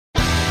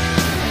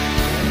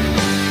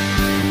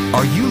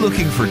Are you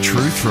looking for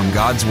truth from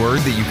God's Word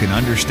that you can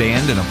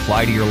understand and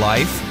apply to your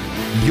life?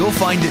 You'll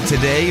find it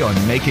today on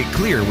Make It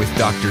Clear with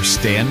Dr.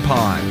 Stan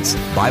Ponz,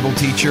 Bible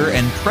teacher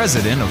and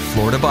president of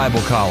Florida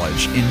Bible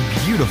College in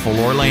beautiful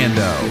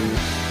Orlando.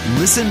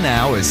 Listen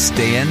now as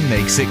Stan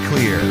makes it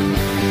clear.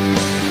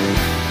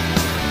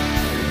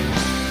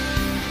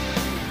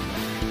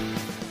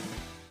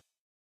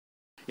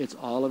 It's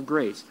all of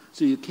grace.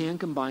 So you can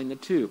combine the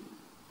two.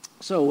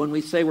 So when we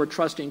say we're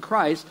trusting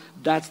Christ,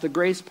 that's the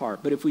grace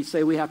part. But if we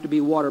say we have to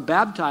be water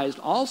baptized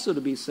also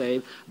to be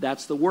saved,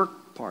 that's the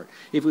work part.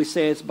 If we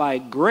say it's by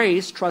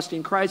grace,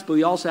 trusting Christ, but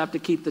we also have to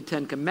keep the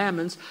 10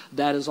 Commandments,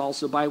 that is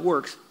also by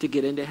works to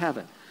get into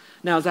heaven.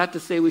 Now, is that to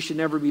say we should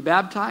never be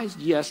baptized?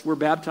 Yes, we're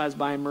baptized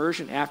by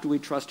immersion after we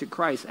trusted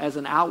Christ as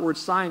an outward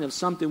sign of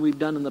something we've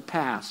done in the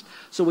past.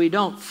 So we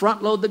don't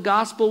front load the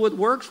gospel with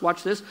works.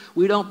 Watch this.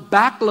 We don't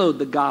backload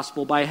the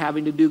gospel by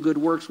having to do good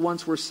works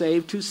once we're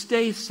saved to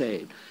stay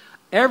saved.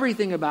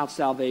 Everything about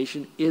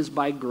salvation is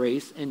by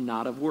grace and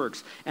not of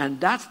works. And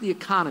that's the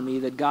economy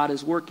that God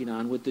is working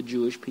on with the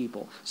Jewish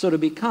people. So to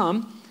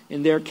become,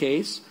 in their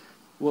case,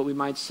 what we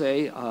might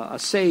say a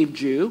saved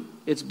Jew,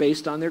 it's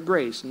based on their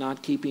grace,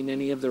 not keeping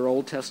any of their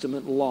Old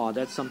Testament law.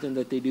 That's something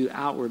that they do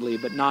outwardly,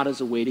 but not as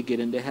a way to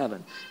get into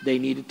heaven. They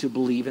needed to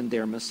believe in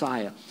their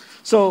Messiah.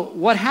 So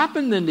what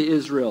happened then to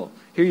Israel?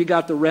 Here you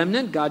got the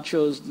remnant. God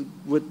chose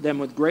them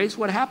with grace.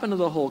 What happened to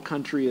the whole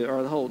country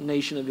or the whole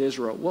nation of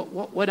Israel?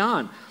 What went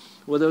on?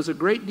 Well, there was a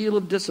great deal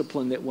of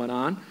discipline that went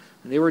on.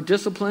 They were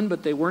disciplined,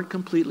 but they weren't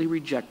completely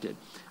rejected.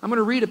 I'm going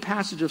to read a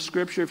passage of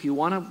Scripture. If you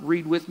want to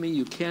read with me,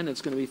 you can.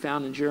 It's going to be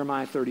found in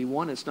Jeremiah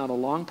 31. It's not a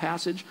long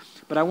passage,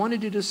 but I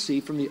wanted you to see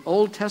from the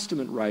Old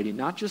Testament writing,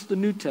 not just the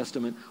New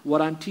Testament,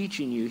 what I'm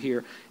teaching you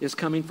here is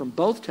coming from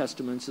both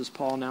Testaments as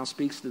Paul now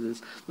speaks to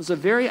this. It's a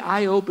very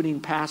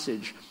eye-opening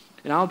passage,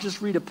 and I'll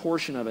just read a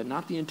portion of it,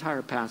 not the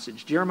entire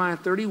passage. Jeremiah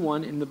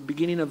 31, in the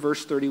beginning of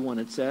verse 31,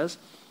 it says,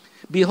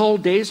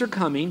 "Behold, days are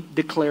coming,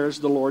 declares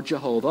the Lord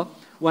Jehovah,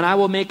 when I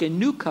will make a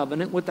new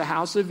covenant with the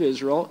house of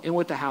Israel and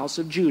with the house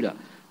of Judah."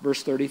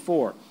 Verse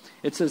 34.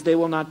 It says, "They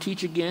will not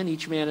teach again,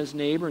 each man his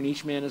neighbor and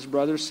each man his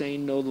brother,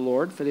 saying, Know the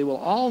Lord, for they will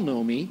all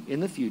know me in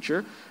the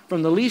future,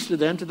 from the least of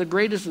them to the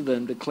greatest of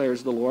them,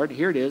 declares the Lord."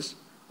 Here it is,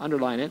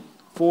 underline it.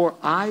 "For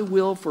I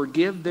will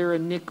forgive their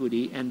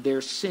iniquity, and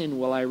their sin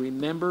will I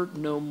remember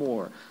no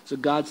more." So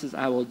God says,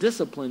 I will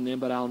discipline them,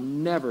 but I'll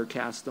never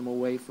cast them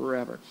away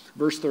forever.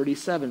 Verse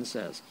 37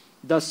 says,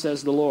 "Thus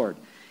says the Lord,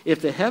 if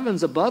the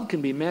heavens above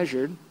can be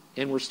measured,"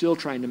 and we're still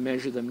trying to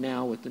measure them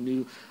now with the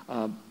new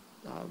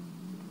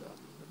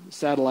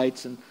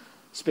satellites and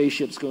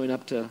spaceships going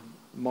up to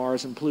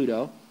Mars and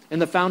Pluto,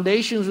 "and the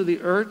foundations of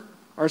the earth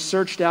are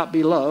searched out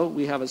below."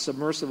 We have a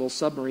submersible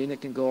submarine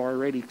that can go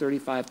already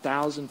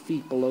 35,000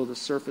 feet below the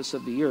surface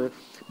of the earth,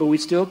 but we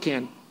still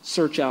can't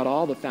search out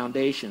all the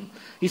foundation.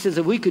 He says,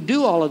 if we could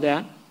do all of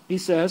that, he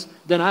says,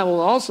 "then I will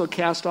also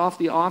cast off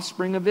the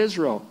offspring of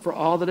Israel for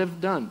all that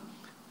I've done."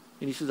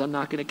 And he says, I'm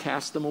not going to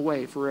cast them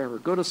away forever.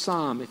 Go to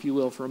Psalm, if you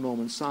will, for a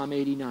moment. Psalm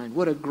 89.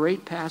 What a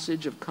great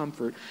passage of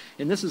comfort.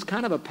 And this is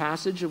kind of a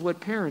passage of what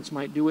parents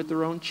might do with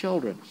their own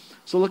children.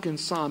 So look in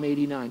Psalm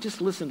 89.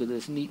 Just listen to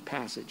this neat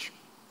passage.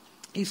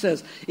 He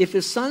says, "If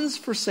his sons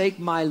forsake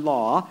my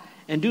law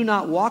and do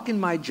not walk in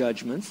my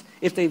judgments,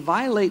 if they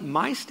violate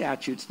my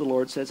statutes," the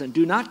Lord says, "and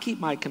do not keep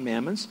my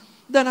commandments,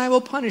 then I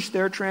will punish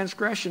their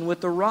transgression with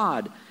the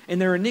rod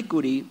and their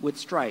iniquity with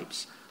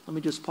stripes." Let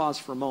me just pause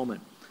for a moment.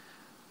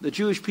 The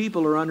Jewish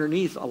people are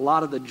underneath a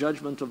lot of the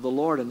judgment of the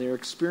Lord, and they're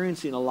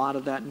experiencing a lot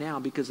of that now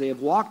because they have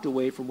walked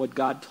away from what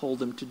God told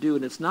them to do.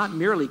 And it's not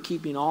merely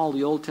keeping all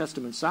the Old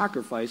Testament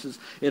sacrifices.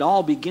 It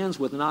all begins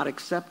with not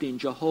accepting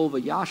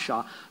Jehovah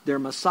Yahshua, their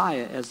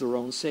Messiah, as their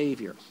own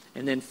Savior.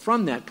 And then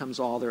from that comes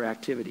all their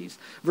activities.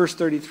 Verse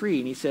 33,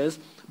 and he says,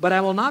 "But I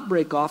will not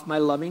break off my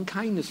loving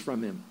kindness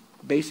from him."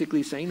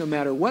 Basically saying, no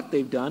matter what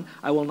they've done,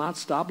 I will not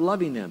stop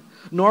loving them.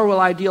 "Nor will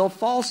I deal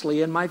falsely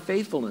in my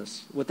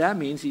faithfulness." What that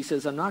means, he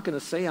says, I'm not going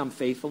to say I'm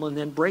faithful and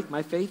then break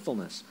my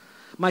faithfulness.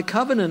 "My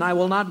covenant I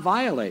will not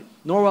violate,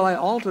 nor will I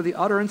alter the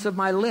utterance of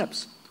my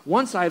lips.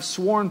 Once I have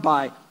sworn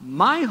by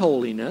my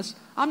holiness,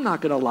 I'm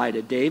not going to lie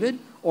to David,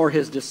 or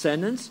his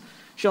descendants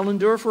shall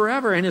endure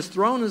forever, and his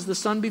throne is the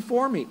sun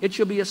before me. It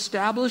shall be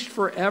established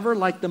forever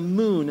like the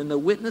moon, and the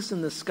witness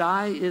in the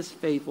sky is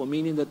faithful,"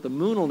 meaning that the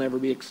moon will never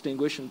be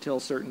extinguished until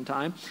a certain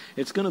time.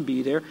 It's going to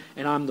be there,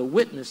 and I'm the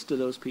witness to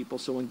those people.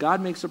 So when God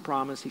makes a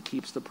promise, he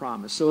keeps the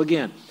promise. So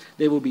again,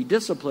 they will be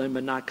disciplined,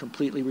 but not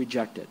completely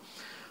rejected.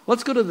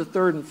 Let's go to the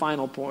third and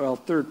final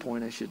point, third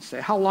point, I should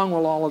say. How long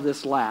will all of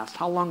this last?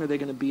 How long are they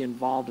going to be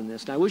involved in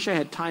this? Now, I wish I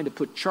had time to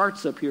put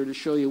charts up here to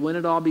show you when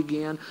it all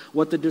began,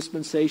 what the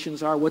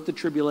dispensations are, what the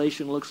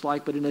tribulation looks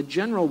like. But in a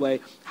general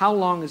way, how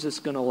long is this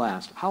going to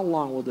last? How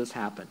long will this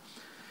happen?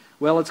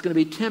 Well, it's going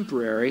to be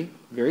temporary,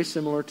 very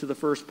similar to the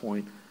first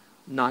point,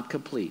 not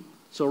complete.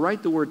 So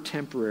write the word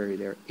temporary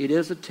there. It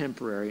is a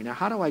temporary. Now,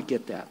 how do I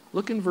get that?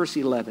 Look in verse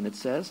 11. It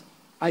says,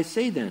 "I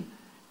say then,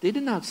 they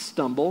did not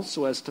stumble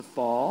so as to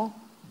fall,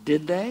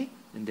 did they?"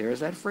 And there's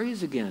that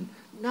phrase again.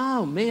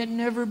 No, may it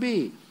never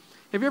be.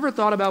 Have you ever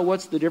thought about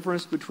what's the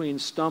difference between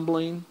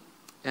stumbling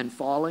and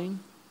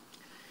falling?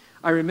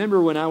 I remember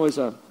when I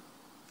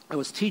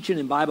was teaching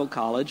in Bible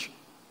college,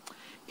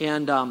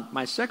 and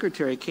my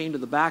secretary came to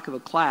the back of a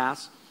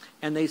class,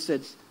 and they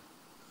said,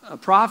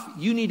 Prof,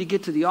 you need to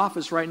get to the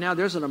office right now.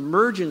 There's an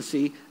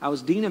emergency. I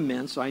was dean of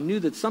men, so I knew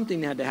that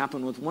something had to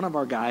happen with one of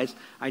our guys.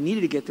 I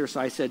needed to get there, so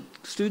I said,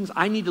 students,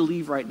 I need to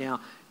leave right now.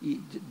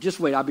 Just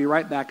wait, I'll be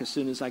right back as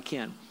soon as I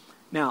can.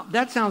 Now,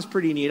 that sounds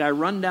pretty neat. I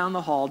run down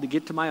the hall to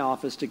get to my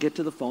office, to get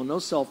to the phone. No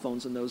cell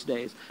phones in those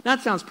days.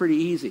 That sounds pretty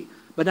easy.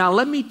 But now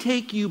let me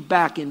take you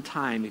back in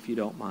time, if you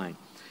don't mind.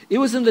 It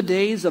was in the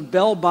days of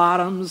bell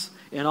bottoms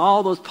and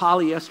all those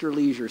polyester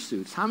leisure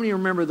suits. How many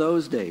remember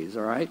those days,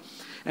 all right?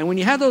 And when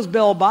you had those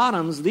bell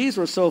bottoms, these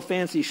were so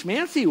fancy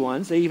schmancy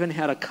ones, they even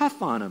had a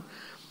cuff on them.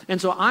 And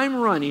so I'm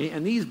running,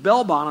 and these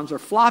bell bottoms are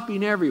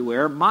flopping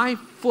everywhere. My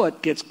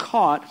foot gets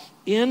caught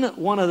in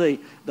one of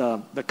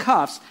the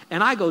cuffs,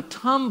 and I go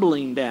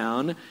tumbling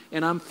down,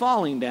 and I'm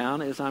falling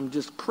down as I'm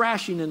just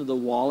crashing into the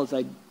wall as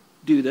I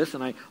do this,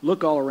 and I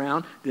look all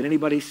around. Did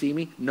anybody see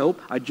me? Nope.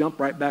 I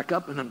jump right back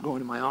up, and I'm going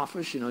to my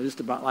office,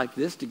 just about like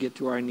this to get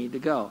to where I need to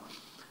go.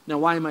 Now,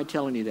 why am I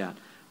telling you that?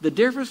 The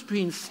difference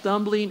between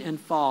stumbling and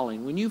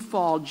falling. When you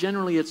fall,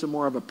 generally it's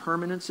more of a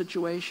permanent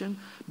situation,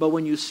 but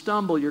when you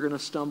stumble, you're going to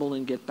stumble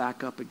and get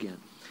back up again.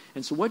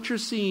 And so what you're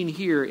seeing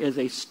here is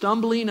a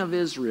stumbling of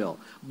Israel,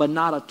 but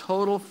not a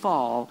total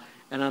fall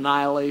and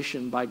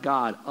annihilation by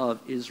God of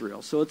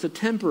Israel. So it's a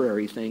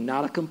temporary thing,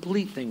 not a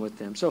complete thing with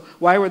them. So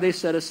why were they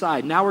set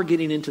aside? Now we're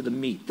getting into the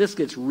meat. This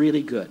gets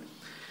really good.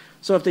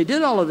 So if they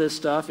did all of this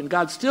stuff and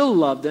God still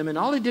loved them and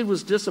all he did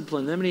was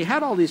discipline them and he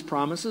had all these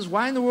promises,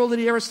 why in the world did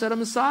he ever set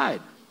them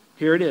aside?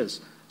 Here it is.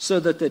 So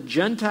that the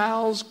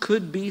Gentiles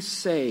could be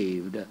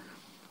saved.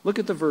 Look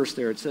at the verse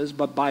there. It says,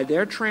 but by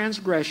their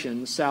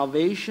transgression,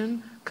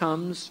 salvation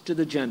comes to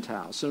the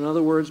Gentiles. So in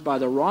other words, by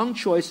the wrong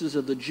choices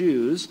of the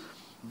Jews,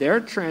 their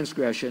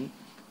transgression,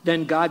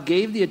 then God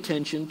gave the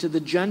attention to the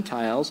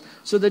Gentiles,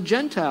 so the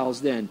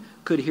Gentiles then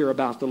could hear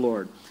about the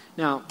Lord.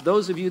 Now,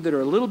 those of you that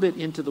are a little bit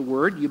into the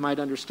Word, you might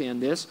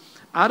understand this.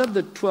 Out of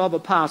the 12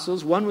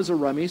 apostles, one was a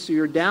rummy, so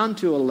you're down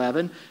to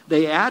 11.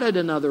 They added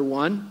another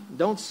one.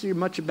 Don't see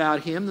much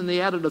about him. Then they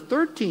added a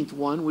 13th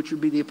one, which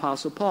would be the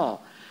Apostle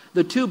Paul.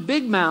 The two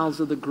big mouths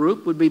of the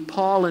group would be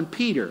Paul and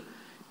Peter.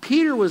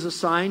 Peter was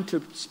assigned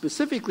to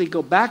specifically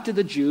go back to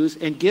the Jews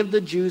and give the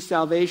Jews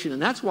salvation.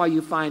 And that's why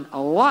you find a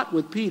lot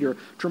with Peter,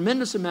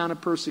 tremendous amount of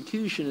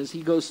persecution as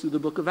he goes through the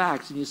book of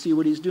Acts. And you see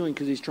what he's doing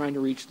because he's trying to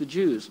reach the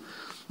Jews.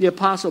 The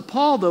Apostle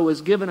Paul, though,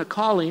 was given a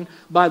calling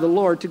by the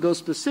Lord to go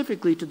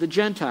specifically to the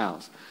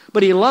Gentiles.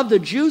 But he loved the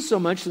Jews so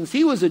much, since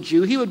he was a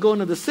Jew, he would go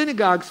into the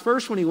synagogues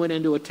first when he went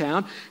into a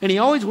town, and he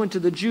always went to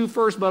the Jew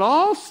first, but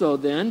also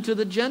then to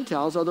the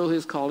Gentiles, although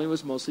his calling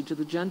was mostly to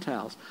the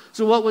Gentiles.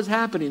 So what was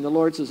happening? The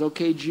Lord says,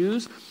 okay,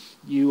 Jews,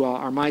 you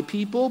are my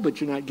people, but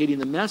you're not getting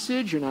the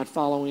message. You're not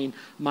following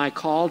my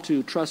call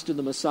to trust in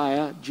the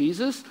Messiah,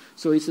 Jesus.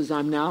 So he says,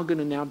 I'm now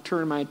going to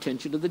turn my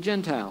attention to the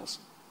Gentiles.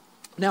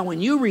 Now,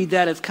 when you read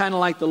that, it's kind of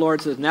like the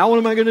Lord says, now what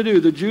am I going to do?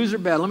 The Jews are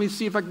bad. Let me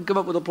see if I can come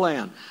up with a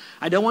plan.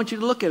 I don't want you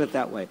to look at it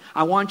that way.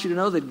 I want you to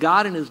know that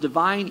God in his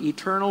divine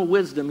eternal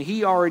wisdom,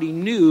 he already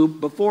knew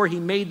before he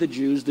made the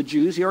Jews.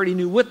 He already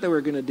knew what they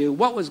were going to do,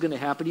 what was going to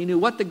happen. He knew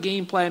what the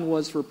game plan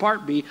was for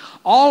part B.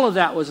 All of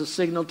that was a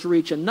signal to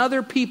reach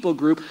another people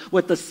group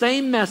with the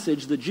same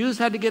message. The Jews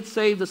had to get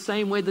saved the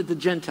same way that the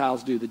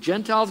Gentiles do. The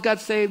Gentiles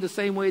got saved the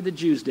same way the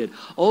Jews did.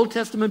 Old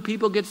Testament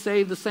people get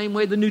saved the same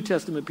way the New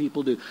Testament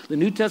people do. The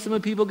New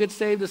Testament people get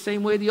saved the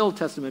same way the Old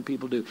Testament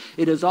people do.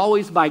 It is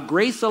always by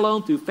grace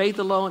alone, through faith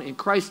alone, in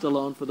Christ alone,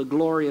 for the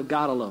glory of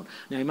God alone.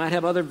 Now, you might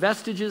have other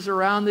vestiges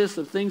around this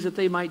of things that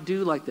they might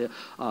do, like the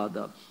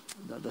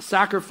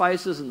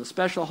sacrifices and the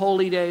special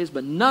holy days,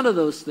 but none of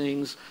those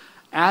things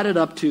added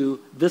up to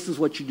this is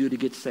what you do to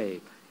get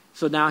saved.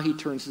 So now he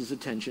turns his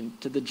attention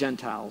to the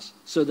Gentiles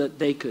so that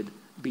they could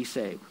be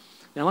saved.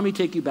 Now, let me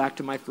take you back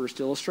to my first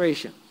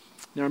illustration.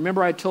 Now,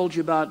 remember I told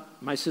you about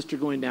my sister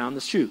going down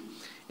the chute,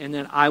 and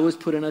then I was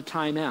put in a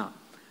timeout.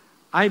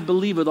 I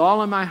believe with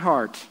all of my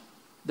heart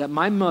that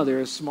my mother,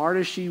 as smart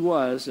as she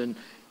was, and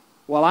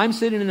while I'm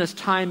sitting in this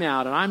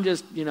timeout, and I'm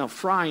just,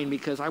 frying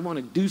because I want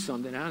to do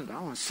something. I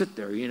don't want to sit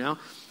there,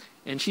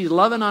 And she's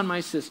loving on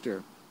my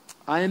sister.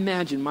 I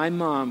imagine my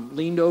mom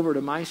leaned over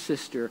to my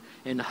sister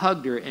and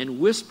hugged her and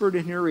whispered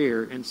in her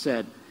ear and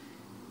said,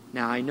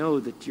 now I know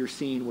that you're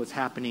seeing what's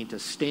happening to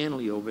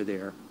Stanley over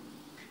there.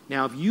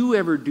 Now, if you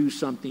ever do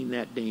something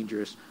that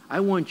dangerous,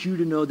 I want you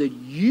to know that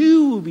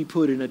you will be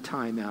put in a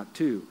timeout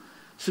too.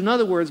 So in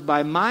other words,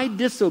 by my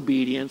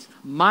disobedience,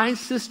 my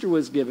sister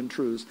was given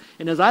truths.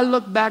 And as I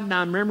look back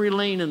down memory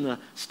lane in the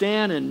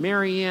Stan and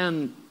Mary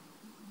Ann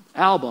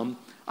album,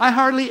 I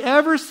hardly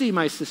ever see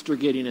my sister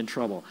getting in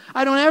trouble.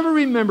 I don't ever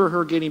remember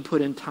her getting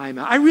put in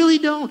timeout. I really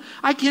don't.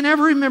 I can't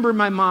ever remember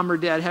my mom or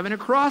dad having a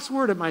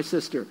crossword at my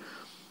sister.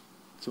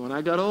 So when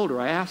I got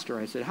older, I asked her,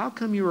 I said, how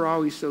come you were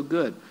always so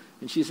good?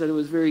 And she said, it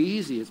was very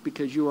easy. It's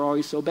because you were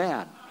always so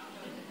bad.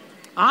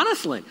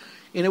 Honestly.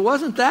 And it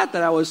wasn't that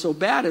I was so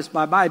bad. It's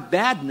by my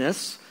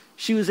badness,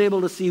 She was able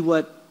to see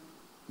what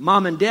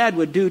mom and dad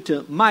would do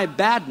to my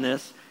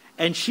badness,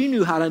 and she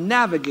knew how to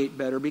navigate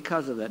better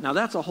because of that. Now,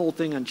 that's a whole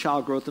thing on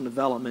child growth and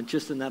development,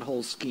 just in that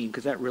whole scheme,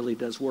 because that really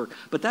does work.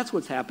 But that's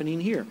what's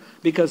happening here.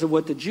 Because of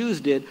what the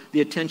Jews did,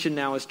 the attention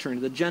now is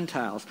turned to the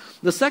Gentiles.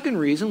 The second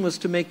reason was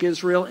to make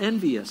Israel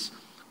envious,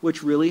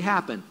 which really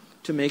happened,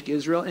 to make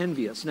Israel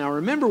envious. Now,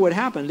 remember what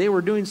happened. They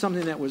were doing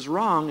something that was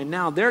wrong, and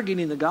now they're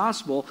getting the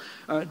gospel,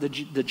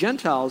 the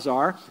Gentiles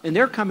are, and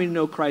they're coming to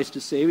know Christ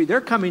as Savior. They're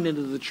coming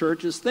into the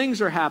churches. Things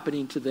are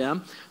happening to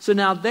them. So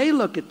now they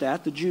look at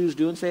that, the Jews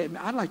do, and say,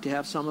 I'd like to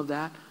have some of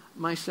that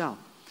myself.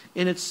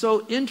 And it's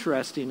so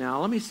interesting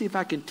now. Let me see if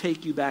I can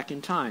take you back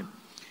in time.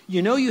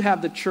 You know, you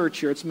have the church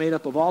here. It's made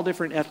up of all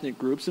different ethnic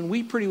groups, and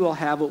we pretty well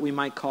have what we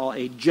might call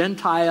a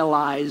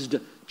Gentilized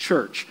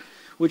church,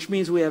 which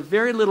means we have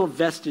very little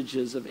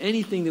vestiges of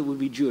anything that would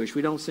be Jewish.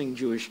 We don't sing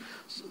Jewish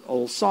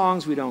old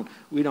songs. We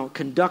don't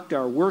conduct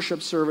our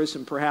worship service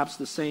in perhaps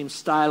the same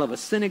style of a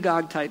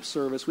synagogue-type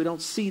service. We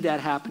don't see that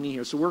happening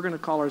here. So we're going to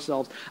call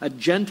ourselves a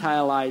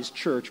Gentilized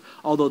church,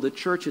 although the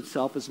church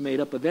itself is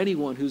made up of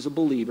anyone who's a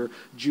believer,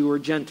 Jew or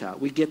Gentile.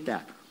 We get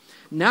that.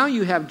 Now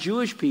you have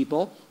Jewish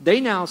people.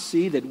 They now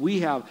see that we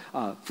have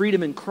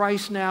freedom in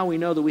Christ now. We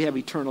know that we have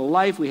eternal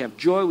life. We have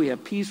joy. We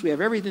have peace. We have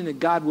everything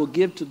that God will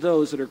give to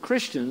those that are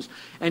Christians.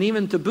 And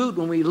even to boot,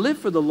 when we live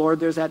for the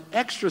Lord, there's that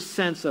extra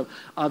sense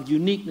of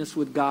uniqueness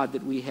with God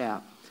that we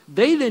have.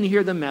 They then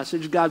hear the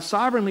message. God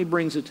sovereignly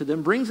brings it to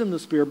them, brings them the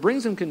Spirit,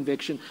 brings them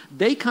conviction.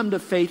 They come to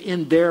faith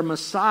in their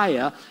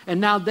Messiah. And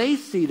now they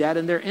see that,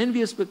 and they're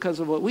envious because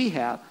of what we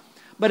have.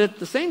 But at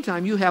the same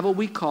time, you have what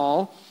we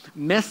call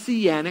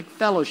Messianic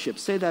fellowship.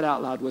 Say that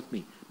out loud with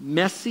me.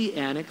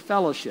 Messianic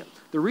fellowship.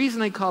 The reason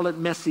they call it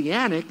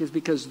Messianic is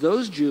because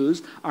those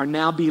Jews are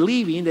now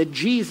believing that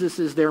Jesus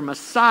is their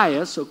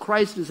Messiah, so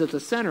Christ is at the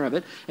center of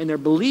it, and they're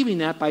believing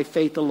that by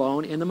faith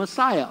alone in the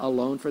Messiah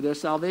alone for their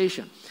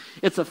salvation.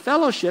 It's a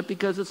fellowship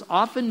because it's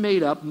often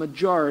made up,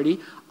 majority,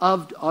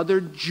 of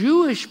other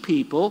Jewish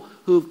people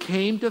who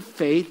came to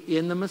faith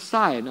in the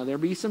Messiah. Now,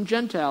 there'll be some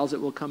Gentiles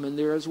that will come in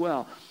there as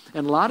well.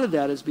 And a lot of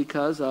that is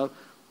because of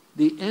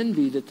the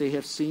envy that they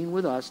have seen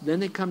with us. Then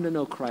they come to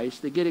know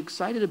Christ. They get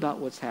excited about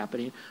what's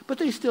happening, but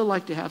they still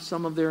like to have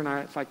some of their,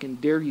 and if I can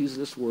dare use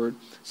this word,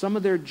 some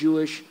of their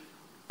Jewish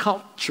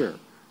culture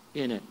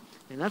in it.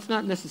 And that's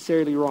not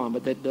necessarily wrong,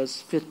 but that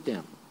does fit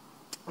them.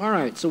 All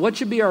right, so what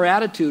should be our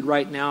attitude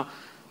right now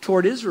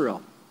toward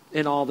Israel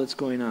in all that's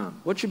going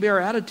on? What should be our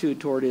attitude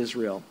toward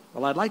Israel?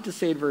 Well, I'd like to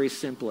say it very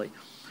simply.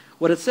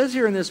 What it says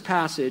here in this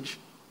passage,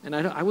 and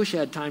I wish I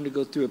had time to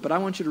go through it, but I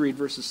want you to read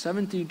verses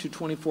 17 to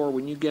 24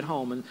 when you get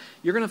home, and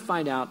you're going to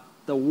find out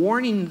the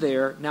warning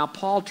there. Now,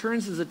 Paul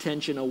turns his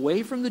attention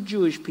away from the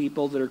Jewish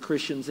people that are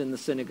Christians in the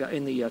synagogue,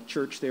 in the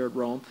church there at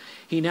Rome.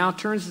 He now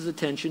turns his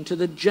attention to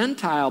the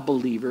Gentile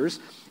believers,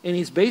 and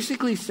he's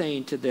basically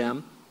saying to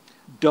them,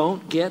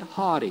 don't get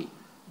haughty.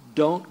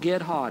 Don't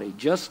get haughty.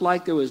 Just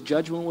like there was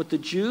judgment with the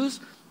Jews,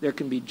 there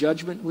can be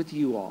judgment with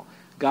you all.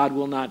 God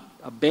will not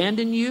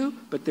abandon you,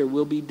 but there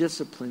will be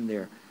discipline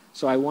there.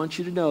 So I want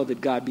you to know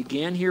that God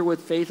began here with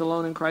faith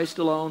alone in Christ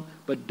alone,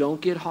 but don't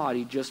get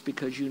haughty just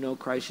because you know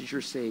Christ is your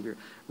Savior.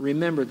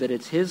 Remember that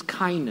it's His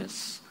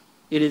kindness,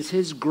 it is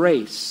His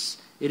grace,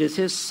 it is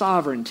His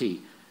sovereignty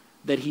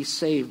that He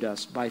saved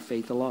us by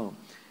faith alone.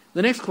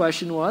 The next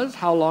question was,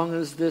 how long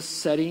is this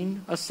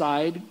setting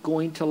aside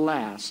going to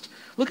last?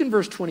 Look in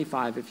verse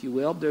 25, if you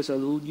will. There's a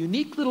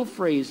unique little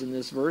phrase in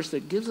this verse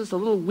that gives us a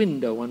little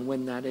window on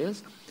when that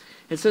is.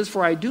 It says,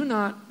 for I do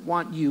not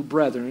want you,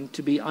 brethren,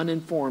 to be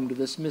uninformed of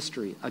this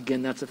mystery.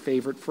 Again, that's a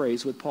favorite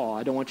phrase with Paul.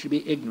 I don't want you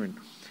to be ignorant.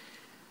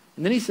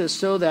 And then he says,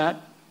 so that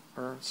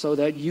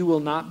you will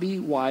not be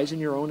wise in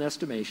your own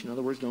estimation. In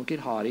other words, don't get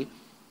haughty.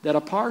 That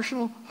a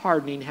partial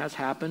hardening has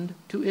happened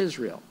to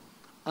Israel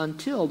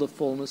until the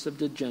fullness of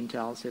the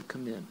Gentiles have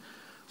come in.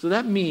 So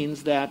that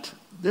means that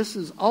this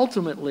is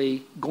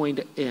ultimately going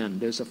to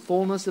end. There's a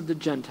fullness of the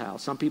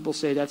Gentiles. Some people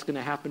say that's going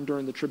to happen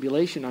during the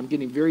tribulation. I'm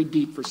getting very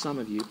deep for some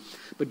of you.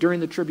 But during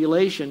the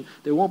tribulation,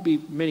 there won't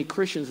be many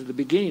Christians at the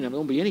beginning of it. There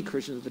won't be any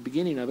Christians at the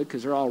beginning of it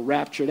because they're all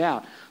raptured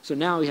out. So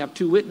now we have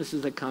two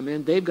witnesses that come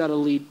in. They've got to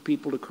lead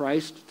people to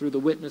Christ through the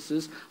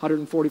witnesses,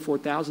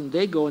 144,000.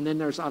 They go, and then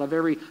there's out of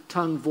every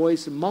tongue,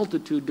 voice, and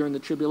multitude during the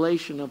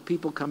tribulation of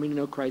people coming to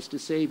know Christ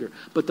as Savior.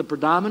 But the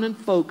predominant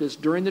focus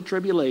during the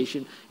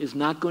tribulation is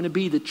not going to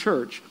be the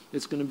church.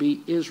 It's going to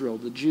be Israel,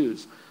 the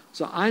Jews.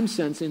 So I'm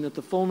sensing that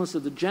the fullness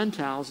of the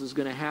Gentiles is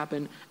going to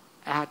happen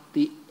at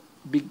the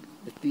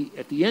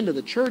end of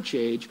the church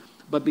age,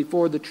 but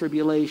before the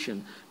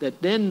tribulation.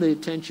 That then the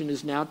attention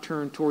is now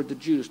turned toward the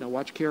Jews. Now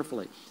watch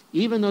carefully.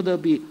 Even though there'll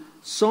be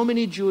so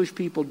many Jewish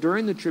people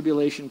during the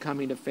tribulation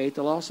coming to faith,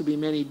 there'll also be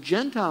many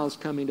Gentiles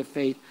coming to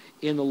faith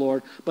in the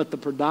Lord, but the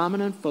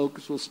predominant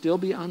focus will still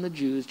be on the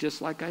Jews,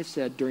 just like I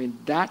said, during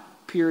that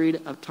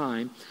period of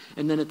time.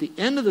 And then at the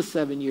end of the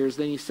 7 years,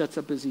 then he sets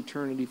up his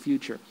eternity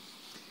future.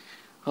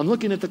 I'm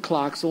looking at the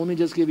clock, so let me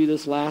just give you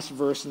this last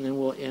verse and then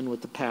we'll end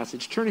with the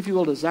passage. Turn, if you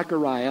will, to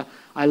Zechariah.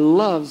 I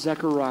love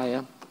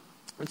Zechariah.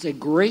 It's a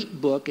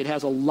great book. It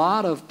has a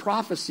lot of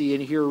prophecy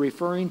in here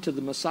referring to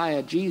the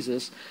Messiah,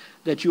 Jesus,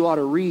 that you ought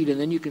to read, and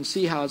then you can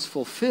see how it's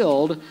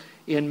fulfilled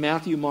in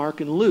Matthew, Mark,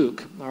 and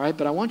Luke. All right,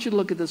 but I want you to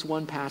look at this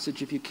one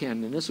passage if you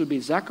can, and this would be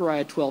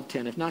Zechariah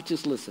 12:10. If not,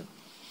 just listen.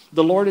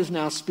 The Lord is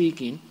now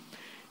speaking,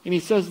 and he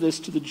says this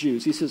to the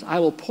Jews. He says, I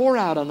will pour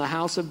out on the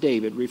house of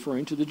David,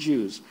 referring to the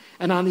Jews,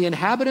 and on the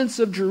inhabitants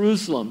of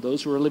Jerusalem,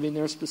 those who are living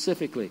there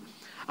specifically,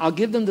 I'll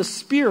give them the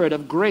spirit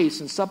of grace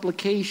and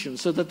supplication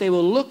so that they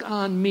will look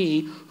on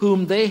me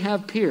whom they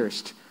have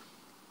pierced.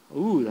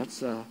 Ooh,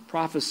 that's a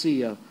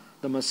prophecy of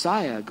the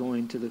Messiah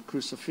going to the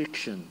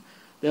crucifixion.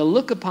 They'll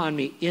look upon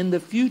me in the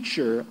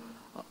future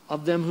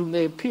of them whom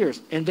they have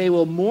pierced, and they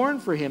will mourn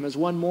for him as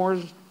one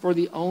mourns for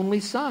the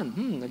only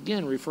son.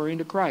 Again, referring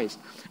to Christ.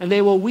 And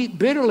they will weep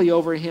bitterly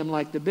over him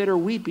like the bitter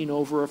weeping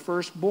over a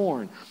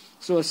firstborn.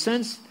 So a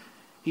sense,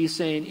 he's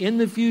saying, in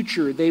the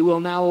future, they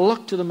will now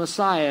look to the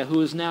Messiah who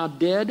is now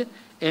dead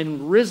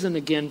and risen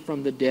again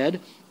from the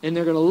dead, and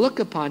they're going to look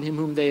upon him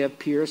whom they have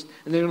pierced,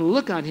 and they're going to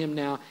look on him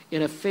now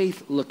in a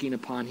faith looking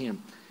upon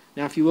him.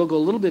 Now, if you will go a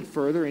little bit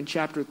further, in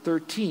chapter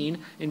 13,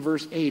 in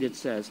verse 8, it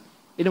says,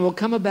 and it will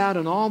come about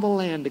in all the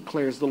land,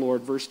 declares the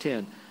Lord, verse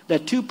 10,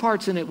 that 2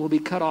 parts in it will be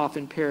cut off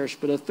and perish,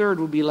 but a third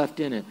will be left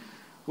in it,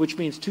 which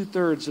means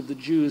 2/3 of the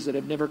Jews that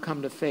have never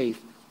come to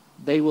faith,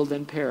 they will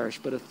then perish,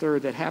 but a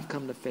third that have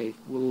come to faith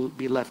will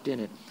be left in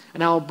it.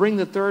 And I will bring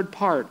the third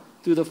part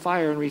through the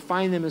fire and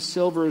refine them as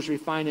silver is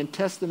refined and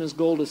test them as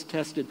gold is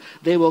tested.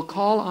 They will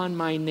call on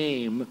my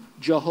name,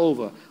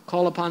 Jehovah.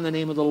 Call upon the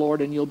name of the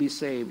Lord and you'll be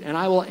saved. And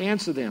I will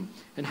answer them.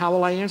 And how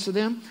will I answer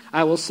them?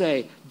 I will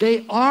say,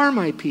 they are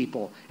my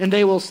people. And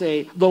they will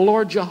say, the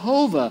Lord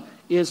Jehovah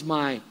is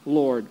my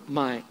Lord,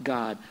 my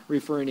God,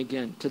 referring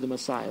again to the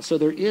Messiah. So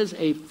there is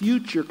a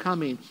future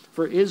coming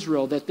for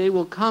Israel, that they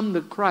will come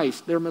to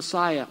Christ, their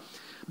Messiah,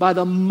 by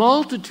the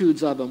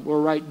multitudes of them, where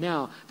right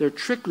now they're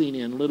trickling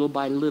in little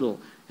by little.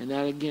 And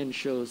that again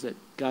shows that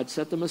God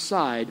set them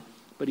aside,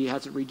 but he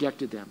hasn't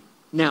rejected them.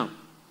 Now,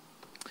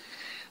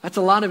 that's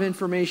a lot of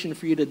information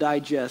for you to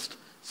digest.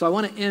 So I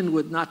want to end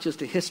with not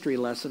just a history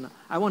lesson.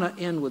 I want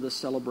to end with a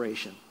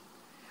celebration.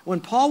 When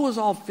Paul was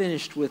all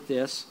finished with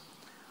this,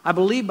 I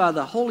believe by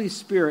the Holy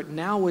Spirit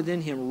now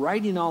within him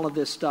writing all of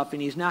this stuff,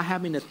 and he's now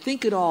having to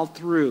think it all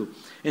through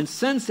and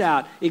sense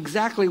out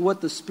exactly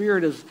what the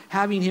Spirit is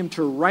having him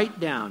to write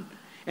down.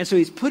 And so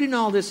he's putting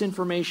all this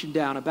information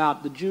down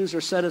about the Jews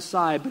are set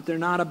aside, but they're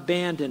not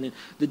abandoned. And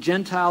the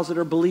Gentiles that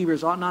are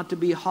believers ought not to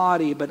be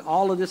haughty, but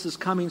all of this is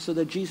coming so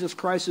that Jesus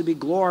Christ will be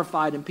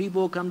glorified and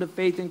people will come to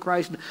faith in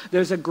Christ.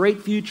 There's a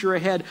great future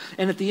ahead.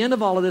 And at the end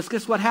of all of this,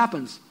 guess what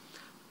happens?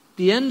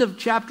 The end of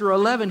chapter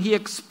 11, he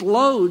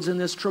explodes in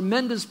this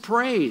tremendous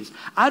praise.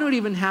 I don't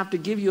even have to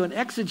give you an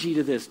exegete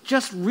of this.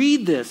 Just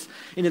read this.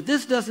 And if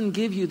this doesn't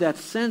give you that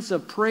sense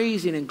of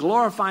praising and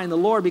glorifying the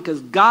Lord,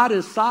 because God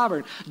is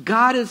sovereign,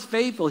 God is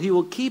faithful, he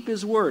will keep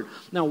his word.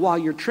 Now, while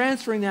you're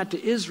transferring that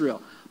to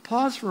Israel,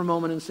 pause for a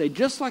moment and say,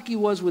 just like he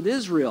was with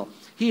Israel,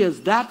 he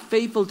is that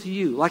faithful to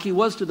you. Like he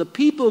was to the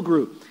people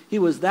group, he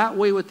was that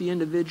way with the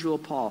individual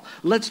Paul.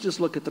 Let's just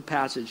look at the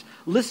passage.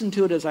 Listen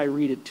to it as I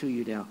read it to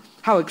you now.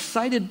 How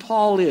excited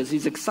Paul is.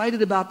 He's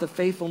excited about the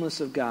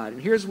faithfulness of God.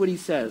 And here's what he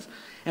says.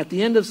 At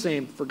the end of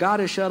saying, for God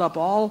has shut up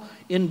all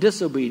in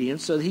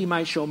disobedience so that he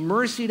might show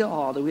mercy to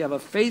all, that we have a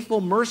faithful,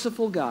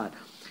 merciful God.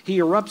 He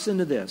erupts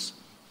into this.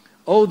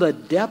 Oh, the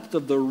depth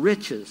of the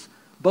riches,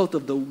 both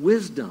of the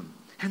wisdom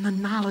and the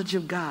knowledge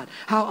of God.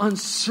 How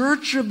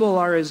unsearchable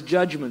are his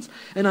judgments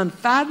and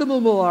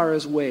unfathomable are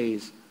his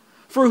ways.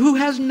 For who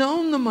has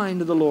known the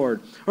mind of the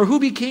Lord? Or who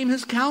became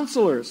his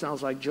counselor?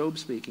 Sounds like Job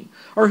speaking.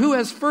 Or who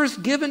has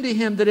first given to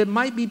him that it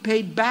might be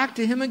paid back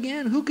to him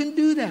again? Who can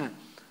do that?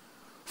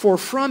 For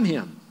from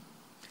him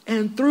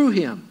and through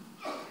him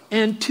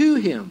and to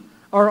him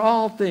are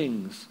all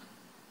things.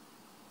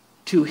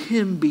 To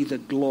him be the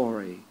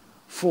glory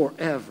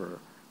forever.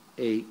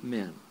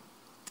 Amen.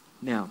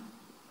 Now,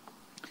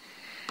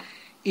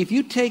 if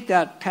you take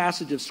that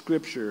passage of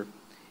Scripture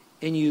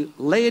and you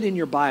lay it in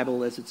your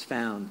Bible as it's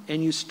found,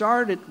 and you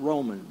start at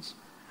Romans,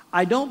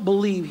 I don't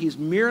believe he's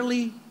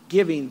merely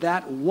giving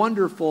that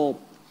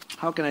wonderful,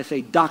 how can I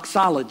say,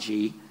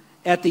 doxology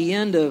at the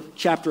end of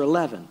chapter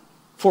 11,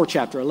 for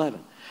chapter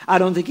 11. I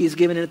don't think he's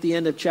giving it at the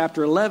end of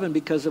chapter 11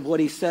 because of what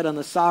he said on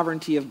the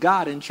sovereignty of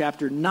God in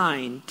chapter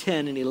 9,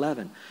 10, and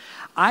 11.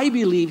 I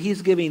believe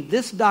he's giving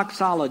this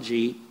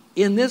doxology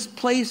in this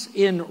place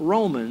in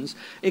Romans.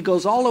 It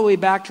goes all the way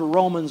back to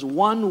Romans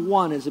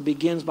 1:1 as it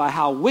begins by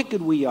how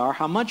wicked we are,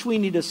 how much we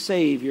need a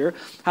Savior,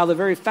 how the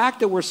very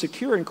fact that we're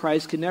secure in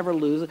Christ can never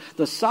lose,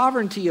 the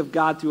sovereignty of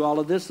God through all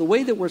of this, the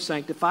way that we're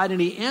sanctified, and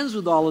he ends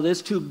with all of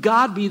this, to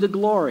God be the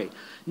glory.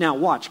 Now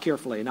watch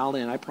carefully, and I'll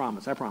end, I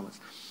promise.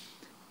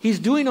 He's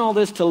doing all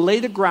this to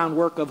lay the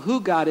groundwork of who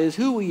God is,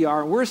 who we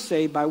are, and we're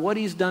saved by what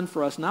he's done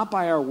for us, not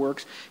by our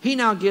works. He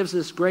now gives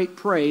us great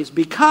praise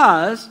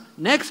because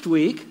next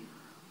week,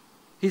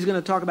 he's going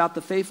to talk about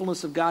the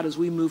faithfulness of God as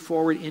we move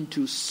forward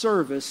into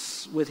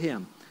service with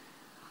him.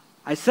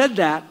 I said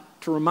that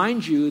to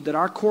remind you that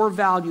our core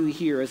value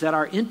here is that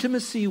our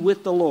intimacy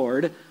with the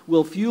Lord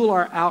will fuel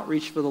our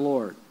outreach for the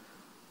Lord.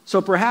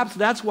 So perhaps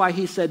that's why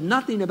he said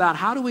nothing about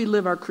how do we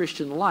live our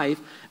Christian life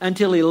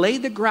until he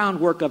laid the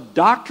groundwork of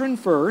doctrine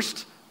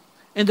first,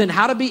 and then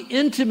how to be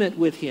intimate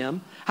with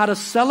him, how to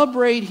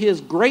celebrate his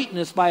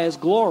greatness by his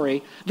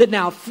glory, that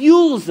now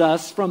fuels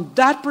us from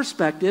that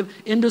perspective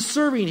into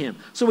serving him.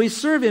 So we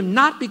serve him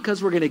not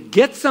because we're going to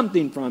get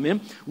something from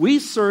him. We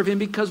serve him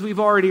because we've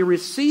already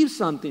received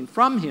something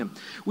from him.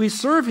 We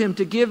serve him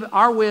to give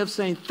our way of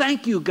saying,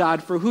 thank you,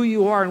 God, for who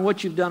you are and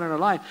what you've done in our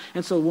life.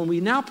 And so when we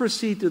now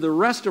proceed through the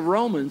rest of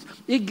Romans,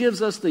 it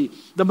gives us the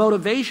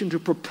motivation to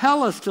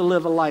propel us to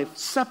live a life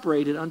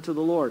separated unto the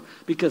Lord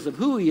because of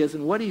who he is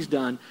and what he's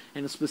done,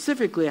 and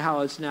specifically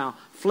how it's now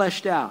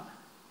fleshed out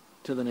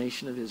to the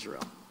nation of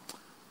Israel.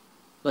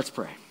 Let's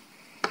pray.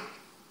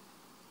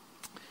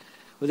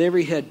 With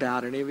every head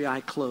bowed and every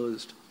eye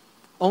closed,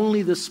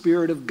 only the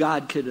Spirit of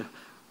God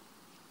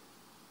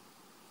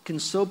can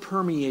so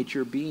permeate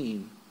your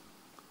being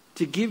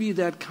to give you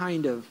that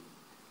kind of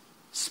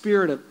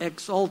spirit of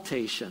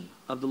exaltation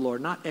of the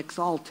Lord. Not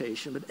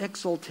exaltation, but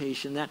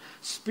exaltation, that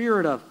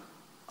spirit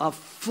of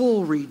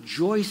full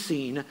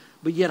rejoicing,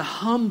 but yet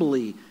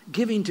humbly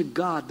giving to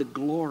God the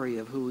glory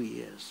of who he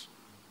is.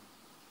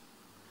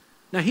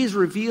 Now, he's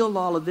revealed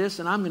all of this,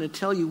 and I'm going to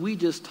tell you, we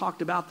just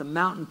talked about the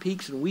mountain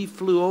peaks, and we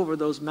flew over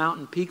those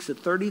mountain peaks at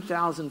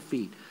 30,000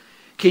 feet.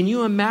 Can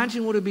you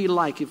imagine what it would be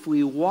like if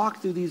we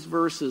walked through these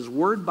verses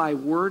word by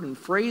word and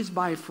phrase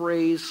by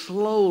phrase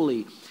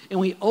slowly, and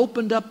we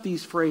opened up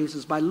these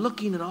phrases by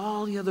looking at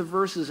all the other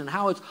verses and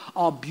how it's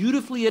all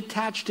beautifully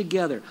attached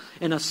together,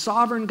 and a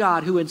sovereign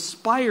God who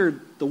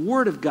inspired the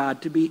Word of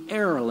God to be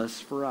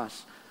errorless for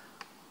us.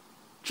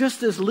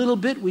 Just this little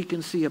bit we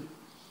can see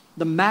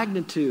the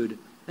magnitude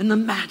and the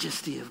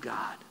majesty of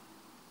God.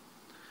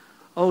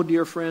 Oh,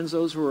 dear friends,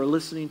 those who are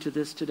listening to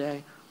this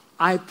today,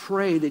 I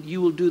pray that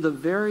you will do the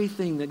very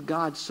thing that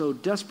God so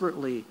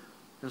desperately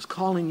is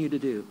calling you to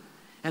do,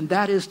 and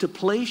that is to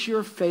place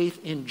your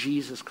faith in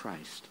Jesus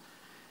Christ.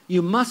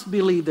 You must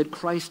believe that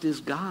Christ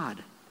is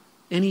God,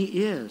 and he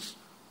is.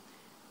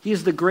 He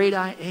is the great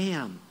I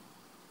am.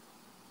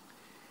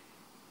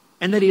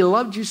 And that he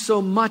loved you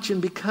so much,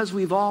 and because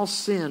we've all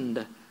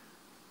sinned,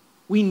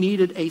 we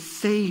needed a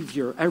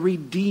Savior, a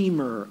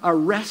Redeemer, a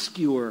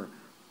Rescuer.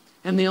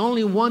 And the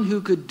only one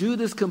who could do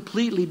this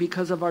completely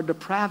because of our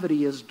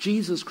depravity is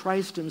Jesus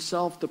Christ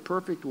himself, the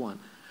perfect one,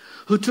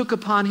 who took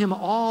upon him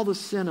all the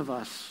sin of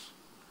us.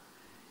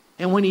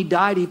 And when he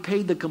died, he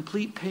paid the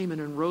complete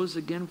payment and rose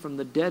again from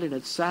the dead, and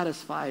it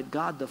satisfied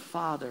God the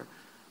Father.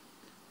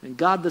 And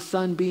God the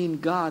Son,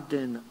 being God,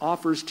 then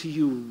offers to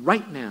you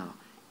right now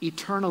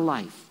eternal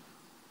life.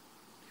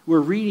 We're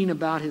reading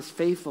about his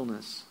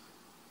faithfulness.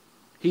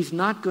 He's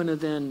not going to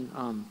then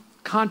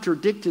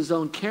contradict his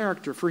own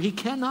character, for he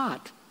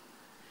cannot.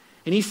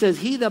 And he says,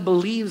 he that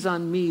believes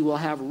on me will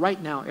have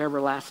right now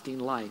everlasting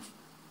life.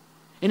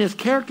 And his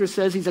character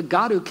says he's a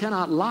God who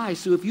cannot lie.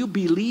 So if you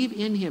believe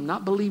in him,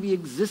 not believe he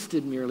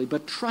existed merely,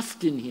 but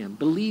trust in him,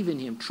 believe in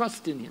him,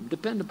 trust in him,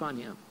 depend upon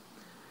him,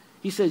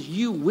 he says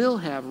you will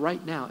have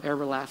right now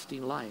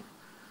everlasting life.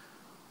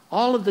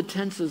 All of the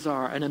tenses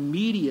are an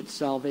immediate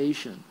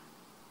salvation.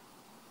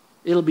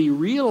 It'll be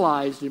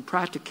realized in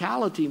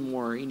practicality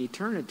more in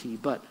eternity,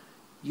 but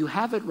you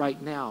have it right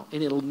now,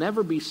 and it'll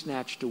never be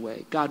snatched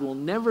away. God will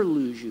never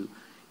lose you.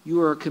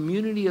 You are a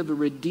community of the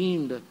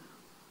redeemed.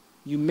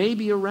 You may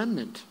be a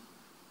remnant,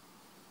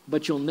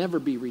 but you'll never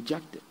be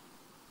rejected.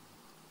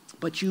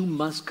 But you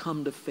must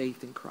come to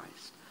faith in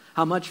Christ.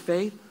 How much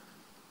faith?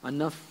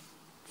 Enough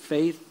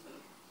faith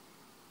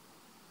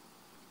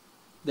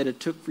that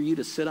it took for you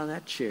to sit on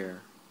that chair.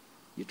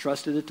 You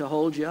trusted it to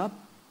hold you up.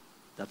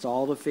 That's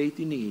all the faith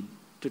you need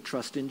to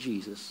trust in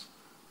Jesus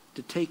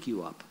to take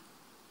you up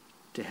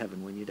to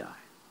heaven when you die.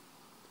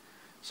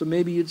 So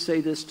maybe you'd say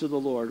this to the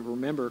Lord.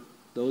 Remember,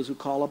 those who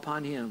call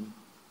upon him,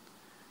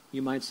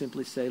 you might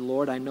simply say,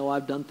 Lord, I know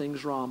I've done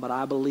things wrong, but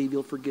I believe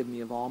you'll forgive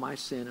me of all my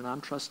sin, and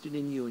I'm trusting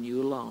in you and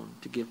you alone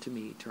to give to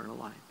me eternal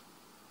life.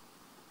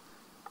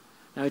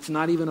 Now, it's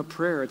not even a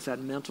prayer. It's that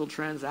mental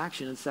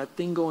transaction. It's that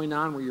thing going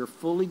on where you're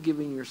fully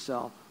giving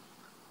yourself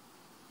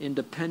in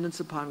dependence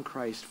upon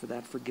Christ for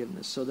that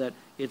forgiveness, so that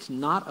it's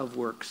not of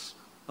works,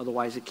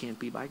 otherwise it can't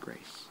be by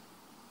grace.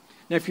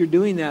 Now, if you're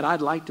doing that,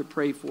 I'd like to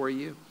pray for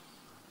you.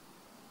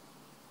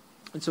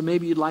 And so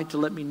maybe you'd like to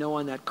let me know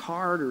on that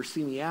card or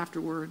see me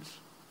afterwards.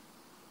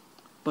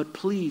 But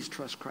please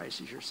trust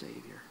Christ as your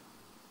Savior.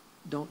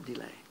 Don't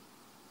delay.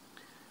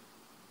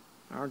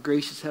 Our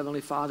gracious Heavenly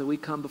Father, we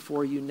come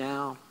before you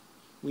now.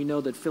 We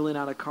know that filling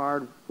out a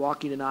card,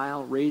 walking an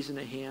aisle, raising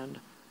a hand,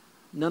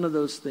 none of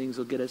those things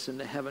will get us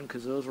into heaven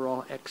because those are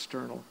all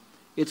external.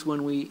 It's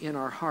when we, in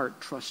our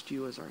heart, trust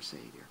you as our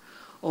Savior.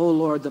 Oh,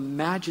 Lord, the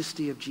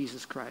majesty of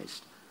Jesus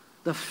Christ,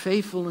 the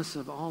faithfulness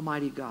of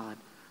Almighty God,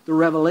 the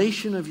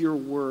revelation of your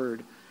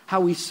word, how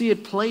we see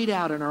it played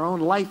out in our own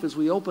life as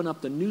we open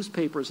up the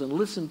newspapers and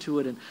listen to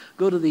it and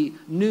go to the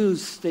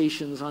news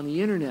stations on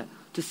the internet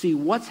to see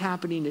what's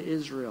happening to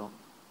Israel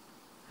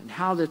and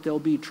how that there'll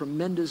be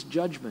tremendous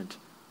judgment,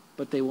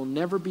 but they will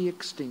never be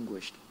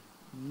extinguished.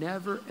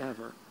 Never,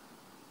 ever.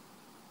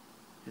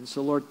 And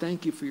so, Lord,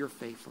 thank you for your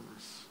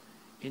faithfulness.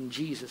 In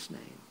Jesus'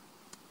 name,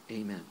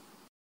 amen.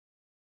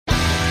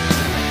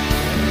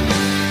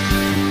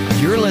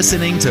 You're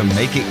listening to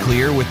Make It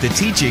Clear with the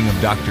teaching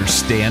of Dr.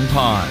 Stan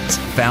Ponz,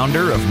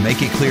 founder of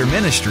Make It Clear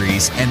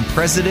Ministries and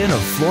president of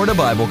Florida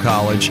Bible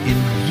College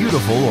in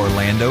beautiful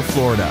Orlando,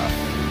 Florida.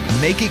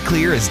 Make It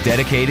Clear is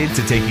dedicated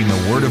to taking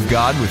the Word of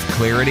God with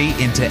clarity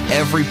into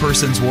every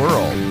person's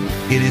world.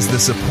 It is the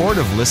support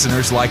of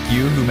listeners like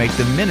you who make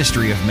the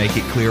ministry of Make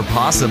It Clear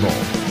possible.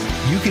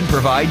 You can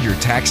provide your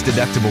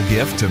tax-deductible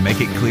gift to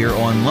Make It Clear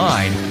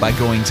online by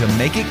going to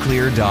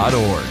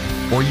makeitclear.org.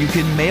 Or you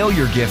can mail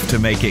your gift to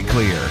Make It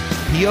Clear,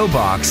 P.O.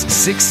 Box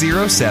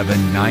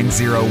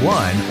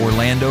 607901,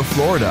 Orlando,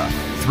 Florida,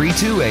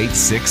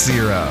 32860.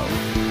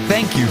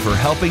 Thank you for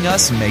helping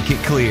us make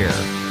it clear.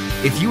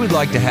 If you would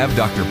like to have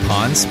Dr.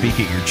 Ponz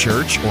speak at your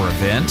church or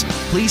event,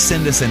 please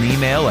send us an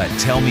email at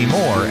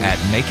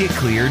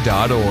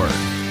tellmemore@makeitclear.org.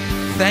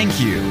 Thank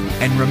you,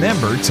 and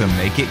remember to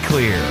make it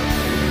clear.